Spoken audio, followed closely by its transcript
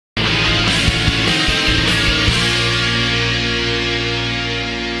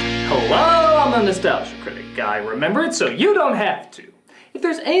nostalgia critic guy, remember it, so you don't have to. If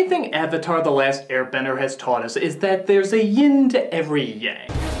there's anything Avatar: The Last Airbender has taught us, is that there's a yin to every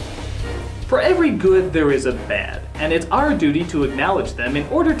yang. For every good, there is a bad, and it's our duty to acknowledge them in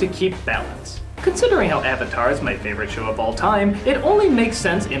order to keep balance. Considering how Avatar is my favorite show of all time, it only makes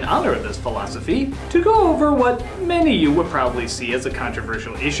sense in honor of this philosophy to go over what many of you would probably see as a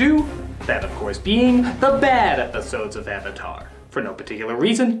controversial issue, that of course being the bad episodes of Avatar. For no particular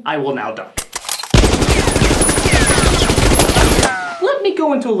reason, I will now dive. Let me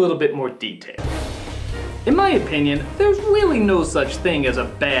go into a little bit more detail. In my opinion, there's really no such thing as a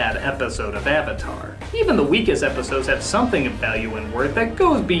bad episode of Avatar. Even the weakest episodes have something of value and worth that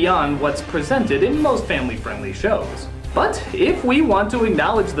goes beyond what's presented in most family-friendly shows. But if we want to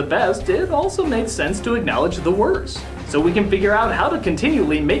acknowledge the best, it also makes sense to acknowledge the worst, so we can figure out how to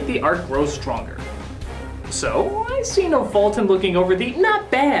continually make the art grow stronger. So, I see no fault in looking over the not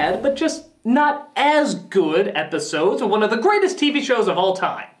bad, but just not as good episodes of one of the greatest TV shows of all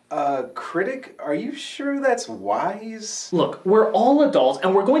time. Critic, are you sure that's wise? Look, we're all adults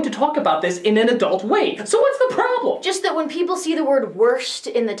and we're going to talk about this in an adult way, so what's the problem? Just that when people see the word worst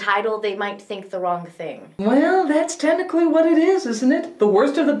in the title, they might think the wrong thing. Well, that's technically what it is, isn't it? The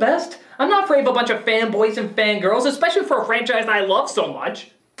worst of the best? I'm not afraid of a bunch of fanboys and fangirls, especially for a franchise I love so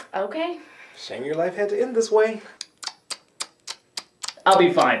much. Okay. Shame your life had to end this way. I'll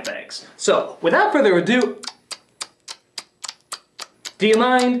be fine, thanks. So, without further ado, do you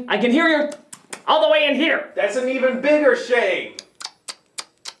mind? I can hear you all the way in here. That's an even bigger shame.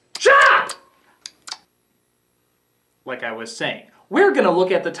 Shut up! Like I was saying, we're gonna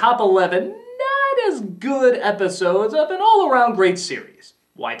look at the top 11 not as good episodes of an all-around great series.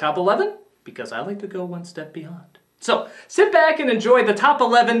 Why top 11? Because I like to go one step beyond. So, sit back and enjoy the top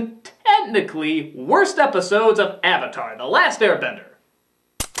 11 technically worst episodes of Avatar: The Last Airbender.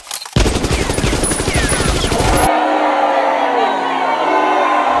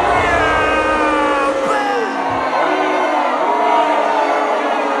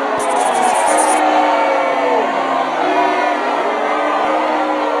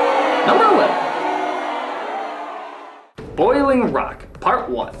 Number 11. Boiling Rock, Part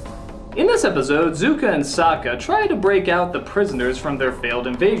 1. In this episode, Zuko and Sokka try to break out the prisoners from their failed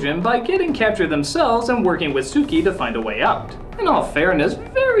invasion by getting captured themselves and working with Suki to find a way out. In all fairness,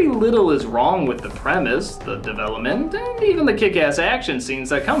 very little is wrong with the premise, the development, and even the kick-ass action scenes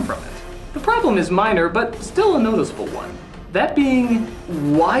that come from it. The problem is minor, but still a noticeable one. That being,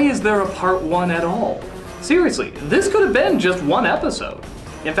 why is there a Part 1 at all? Seriously, this could have been just one episode.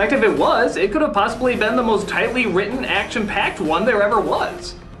 In fact, if it was, it could have possibly been the most tightly written, action-packed one there ever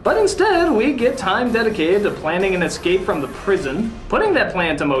was. But instead, we get time dedicated to planning an escape from the prison, putting that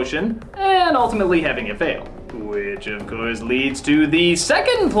plan into motion, and ultimately having it fail. Which of course leads to the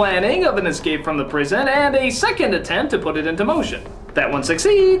second planning of an escape from the prison and a second attempt to put it into motion. That one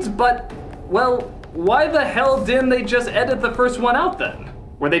succeeds, but, well, why the hell didn't they just edit the first one out then?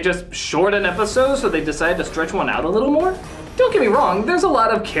 Were they just short an episode so they decided to stretch one out a little more? Don't get me wrong, there's a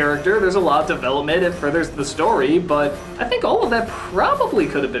lot of character, there's a lot of development, it furthers the story, but I think all of that probably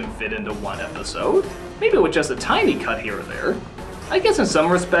could have been fit into one episode. Maybe with just a tiny cut here or there. I guess in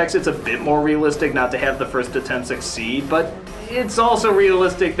some respects it's a bit more realistic not to have the first attempt succeed, but it's also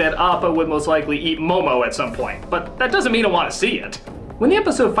realistic that Appa would most likely eat Momo at some point, but that doesn't mean I want to see it. When the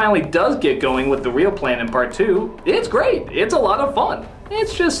episode finally does get going with the real plan in Part 2, it's great, it's a lot of fun.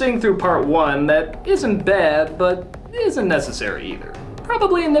 It's just seeing through Part 1 that isn't bad, but isn't necessary either.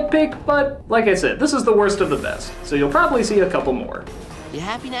 Probably a nitpick, but like I said, this is the worst of the best, so you'll probably see a couple more. You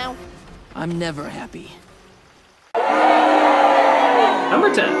happy now? I'm never happy.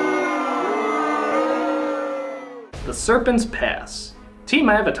 Number 10. The Serpent's Pass. Team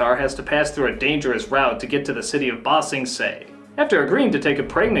Avatar has to pass through a dangerous route to get to the city of Ba Sing Se. After agreeing to take a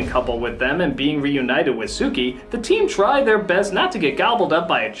pregnant couple with them and being reunited with Suki, the team try their best not to get gobbled up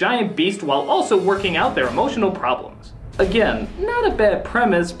by a giant beast while also working out their emotional problems. Again, not a bad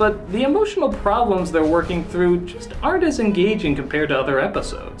premise, but the emotional problems they're working through just aren't as engaging compared to other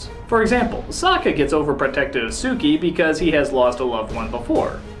episodes. For example, Sokka gets overprotective of Suki because he has lost a loved one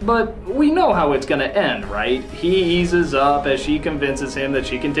before. But we know how it's gonna end, right? He eases up as she convinces him that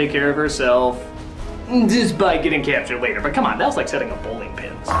she can take care of herself, despite getting captured later, but come on, that was like setting up bowling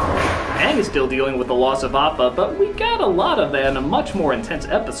pins. Aang is still dealing with the loss of Appa, but we got a lot of that in a much more intense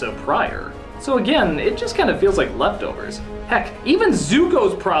episode prior. So again, it just kind of feels like leftovers. Heck, even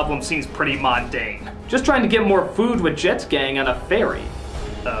Zuko's problem seems pretty mundane. Just trying to get more food with Jet's gang on a ferry.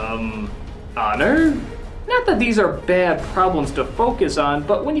 Honor? Not that these are bad problems to focus on,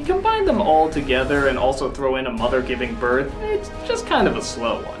 but when you combine them all together and also throw in a mother giving birth, it's just kind of a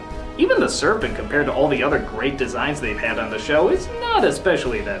slow one. Even the serpent, compared to all the other great designs they've had on the show, is not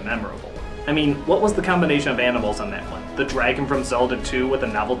especially that memorable. I mean, what was the combination of animals on that one? The dragon from Zelda 2 with a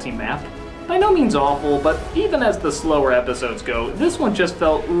novelty map? By no means awful, but even as the slower episodes go, this one just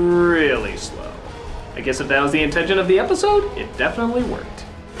felt really slow. I guess if that was the intention of the episode, it definitely worked.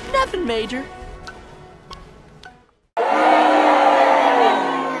 Nothing major.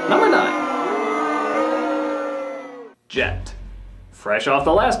 Number 9. Jet. Fresh off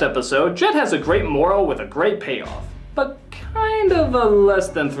the last episode, Jet has a great moral with a great payoff, but kind of a less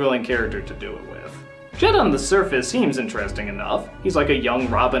than thrilling character to do it with. Jet on the surface seems interesting enough. He's like a young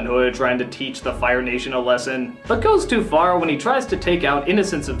Robin Hood trying to teach the Fire Nation a lesson, but goes too far when he tries to take out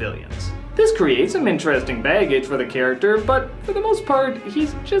innocent civilians. This creates some interesting baggage for the character, but for the most part,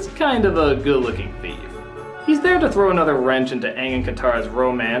 he's just kind of a good-looking thief. He's there to throw another wrench into Aang and Katara's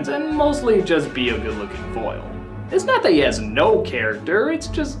romance and mostly just be a good-looking foil. It's not that he has no character, it's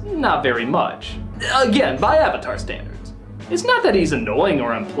just not very much. Again, by Avatar standards. It's not that he's annoying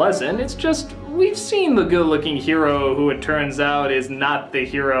or unpleasant, it's just we've seen the good-looking hero who it turns out is not the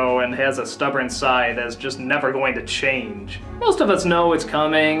hero and has a stubborn side that's just never going to change. Most of us know it's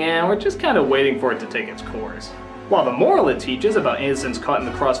coming and we're just kind of waiting for it to take its course. While the moral it teaches about innocents caught in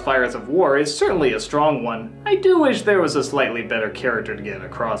the crossfires of war is certainly a strong one, I do wish there was a slightly better character to get it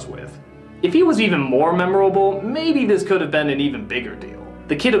across with. If he was even more memorable, maybe this could have been an even bigger deal.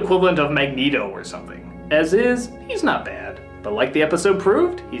 The kid equivalent of Magneto or something. As is, he's not bad. But like the episode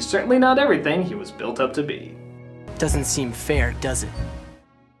proved, he's certainly not everything he was built up to be. Doesn't seem fair, does it?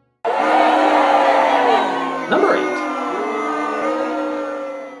 Number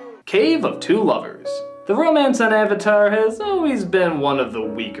 8. Cave of Two Lovers. The romance on Avatar has always been one of the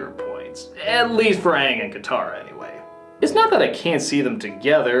weaker points. At least for Aang and Katara anyway. It's not that I can't see them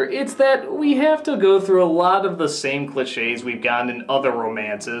together, it's that we have to go through a lot of the same cliches we've gotten in other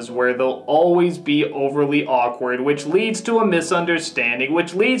romances where they'll always be overly awkward, which leads to a misunderstanding,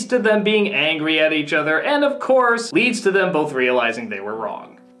 which leads to them being angry at each other, and of course, leads to them both realizing they were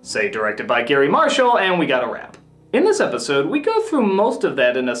wrong. Say directed by Gary Marshall, and we got a wrap. In this episode, we go through most of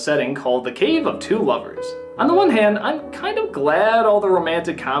that in a setting called the Cave of Two Lovers. On the one hand, I'm kind of glad all the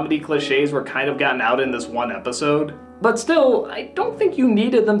romantic comedy cliches were kind of gotten out in this one episode. But still, I don't think you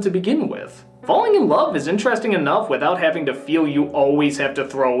needed them to begin with. Falling in love is interesting enough without having to feel you always have to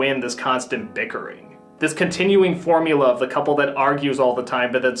throw in this constant bickering. This continuing formula of the couple that argues all the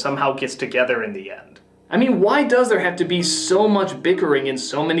time but then somehow gets together in the end. I mean, why does there have to be so much bickering in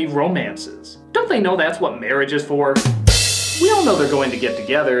so many romances? Don't they know that's what marriage is for? We all know they're going to get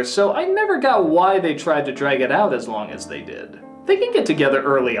together, so I never got why they tried to drag it out as long as they did. They can get together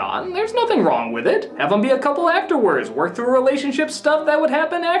early on, there's nothing wrong with it. Have them be a couple afterwards, work through relationship stuff that would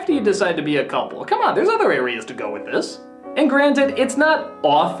happen after you decide to be a couple. Come on, there's other areas to go with this. And granted, it's not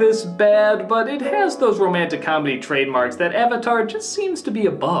Office bad, but it has those romantic comedy trademarks that Avatar just seems to be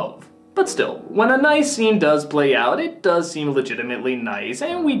above. But still, when a nice scene does play out, it does seem legitimately nice,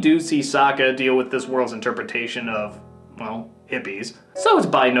 and we do see Sokka deal with this world's interpretation of, well, hippies, so it's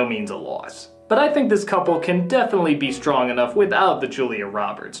by no means a loss. But I think this couple can definitely be strong enough without the Julia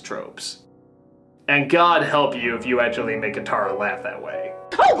Roberts tropes. And God help you if you actually make Katara laugh that way.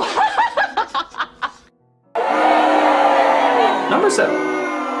 Number 7.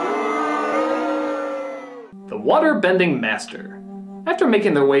 The Water-Bending Master. After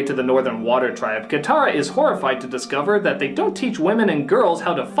making their way to the Northern Water Tribe, Katara is horrified to discover that they don't teach women and girls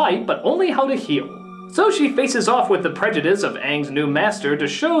how to fight, but only how to heal. So she faces off with the prejudice of Aang's new master to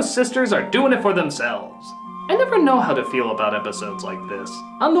show sisters are doing it for themselves. I never know how to feel about episodes like this.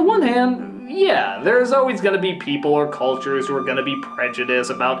 On the one hand, yeah, there's always gonna be people or cultures who are gonna be prejudiced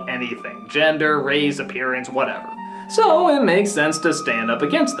about anything, gender, race, appearance, whatever. So it makes sense to stand up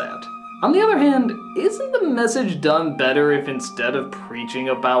against that. On the other hand, isn't the message done better if instead of preaching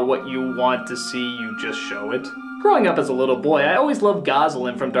about what you want to see, you just show it? Growing up as a little boy, I always loved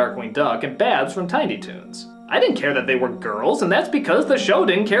Gosalyn from Darkwing Duck and Babs from Tiny Toons. I didn't care that they were girls, and that's because the show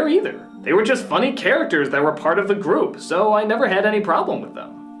didn't care either. They were just funny characters that were part of the group, so I never had any problem with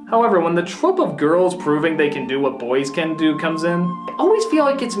them. However, when the trope of girls proving they can do what boys can do comes in, I always feel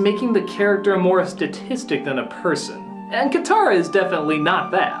like it's making the character more a statistic than a person. And Katara is definitely not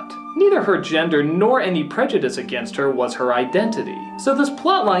that. Neither her gender nor any prejudice against her was her identity, so this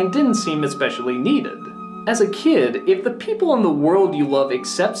plotline didn't seem especially needed. As a kid, if the people in the world you love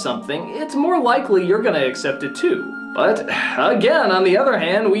accept something, it's more likely you're gonna accept it too. But, again, on the other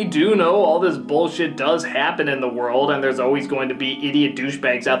hand, we do know all this bullshit does happen in the world and there's always going to be idiot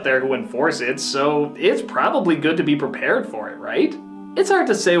douchebags out there who enforce it, so it's probably good to be prepared for it, right? It's hard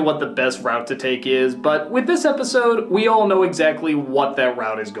to say what the best route to take is, but with this episode, we all know exactly what that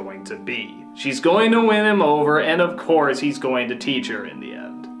route is going to be. She's going to win him over, and of course he's going to teach her in the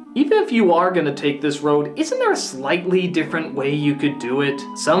end. Even if you are going to take this road, isn't there a slightly different way you could do it?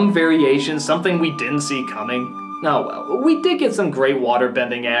 Some variation, something we didn't see coming? Oh well, we did get some great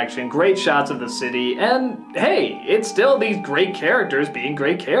waterbending action, great shots of the city, and hey, it's still these great characters being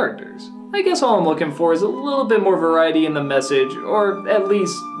great characters. I guess all I'm looking for is a little bit more variety in the message, or at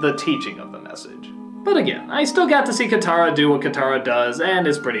least the teaching of the message. But again, I still got to see Katara do what Katara does, and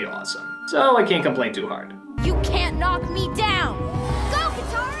it's pretty awesome. So I can't complain too hard. You can't knock me down! Go,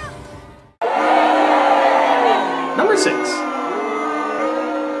 Katara! Number 6.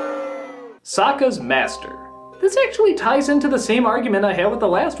 Sokka's Master. This actually ties into the same argument I had with the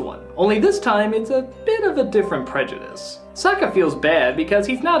last one, only this time it's a bit of a different prejudice. Sokka feels bad because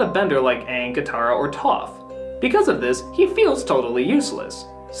he's not a bender like Aang, Katara, or Toph. Because of this, he feels totally useless.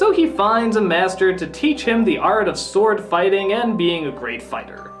 So he finds a master to teach him the art of sword fighting and being a great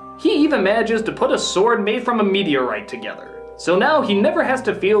fighter. He even manages to put a sword made from a meteorite together. So now he never has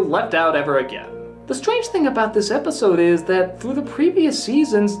to feel left out ever again. The strange thing about this episode is that through the previous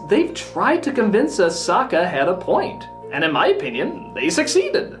seasons, they've tried to convince us Sokka had a point. And in my opinion, they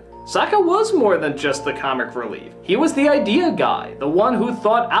succeeded. Sokka was more than just the comic relief. He was the idea guy, the one who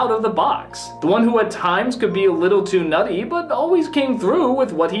thought out of the box, the one who at times could be a little too nutty, but always came through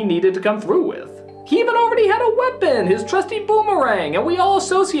with what he needed to come through with. He even already had a weapon, his trusty boomerang, and we all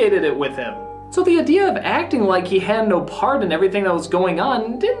associated it with him. So the idea of acting like he had no part in everything that was going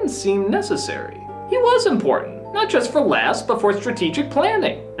on didn't seem necessary. He was important, not just for laughs, but for strategic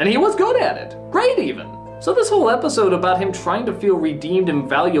planning. And he was good at it. Great even. So this whole episode about him trying to feel redeemed and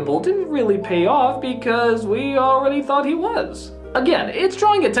valuable didn't really pay off because we already thought he was. Again, it's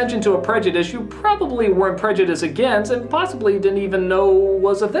drawing attention to a prejudice you probably weren't prejudiced against and possibly didn't even know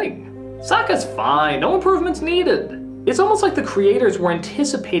was a thing. Sokka's fine, no improvements needed. It's almost like the creators were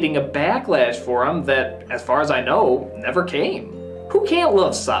anticipating a backlash for him that, as far as I know, never came. Who can't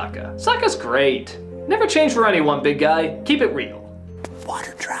love Sokka? Sokka's great. Never change for anyone, big guy. Keep it real.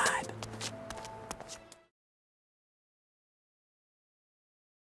 Water tribe.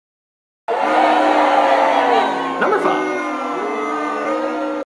 Number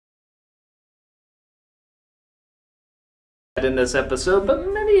 5. In this episode, but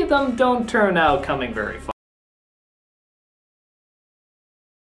many of them don't turn out coming very far.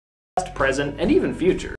 Past, present, and even future.